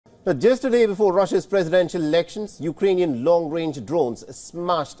Now, just a day before Russia's presidential elections, Ukrainian long-range drones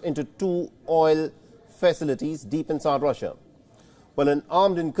smashed into two oil facilities deep inside Russia. Well, an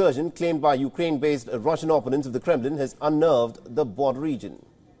armed incursion claimed by Ukraine-based Russian opponents of the Kremlin has unnerved the border region.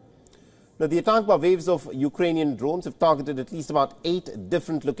 Now, the attack by waves of Ukrainian drones have targeted at least about 8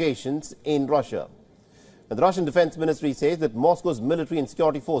 different locations in Russia. Now, the Russian Defense Ministry says that Moscow's military and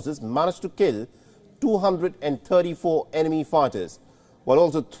security forces managed to kill 234 enemy fighters, while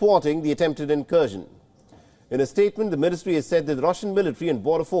also thwarting the attempted incursion. In a statement, the ministry has said that the Russian military and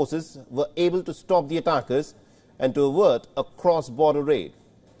border forces were able to stop the attackers and to avert a cross-border raid.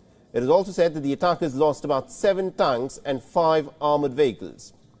 It has also said that the attackers lost about 7 tanks and 5 armored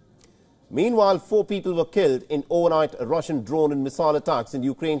vehicles. Meanwhile, 4 people were killed in overnight Russian drone and missile attacks in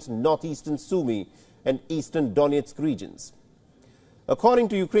Ukraine's northeastern Sumy and eastern Donetsk regions. According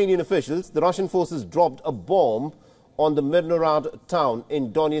to Ukrainian officials, the Russian forces dropped a bomb on the Mirnorad town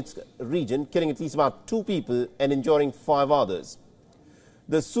in Donetsk region, killing at least about 2 people and injuring 5 others.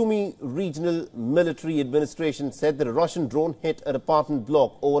 The Sumy Regional Military Administration said that a Russian drone hit an apartment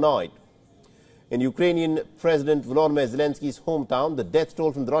block overnight. In Ukrainian President Volodymyr Zelensky's hometown, the death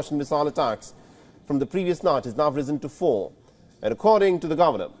toll from the Russian missile attacks from the previous night has now risen to 4. And according to the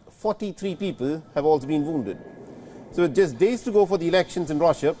governor, 43 people have also been wounded. So with just days to go for the elections in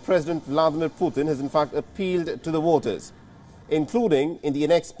Russia, President Vladimir Putin has in fact appealed to the voters, including in the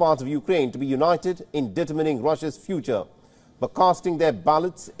annexed parts of Ukraine, to be united in determining Russia's future by casting their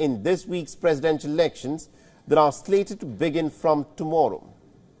ballots in this week's presidential elections that are slated to begin from tomorrow.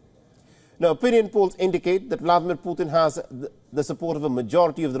 Now, opinion polls indicate that Vladimir Putin has the support of a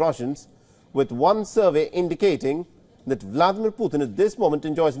majority of the Russians, with one survey indicating that Vladimir Putin at this moment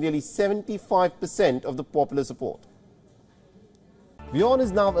enjoys nearly 75% of the popular support. WION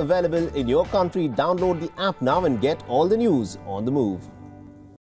is now available in your country. Download the app now and get all the news on the move.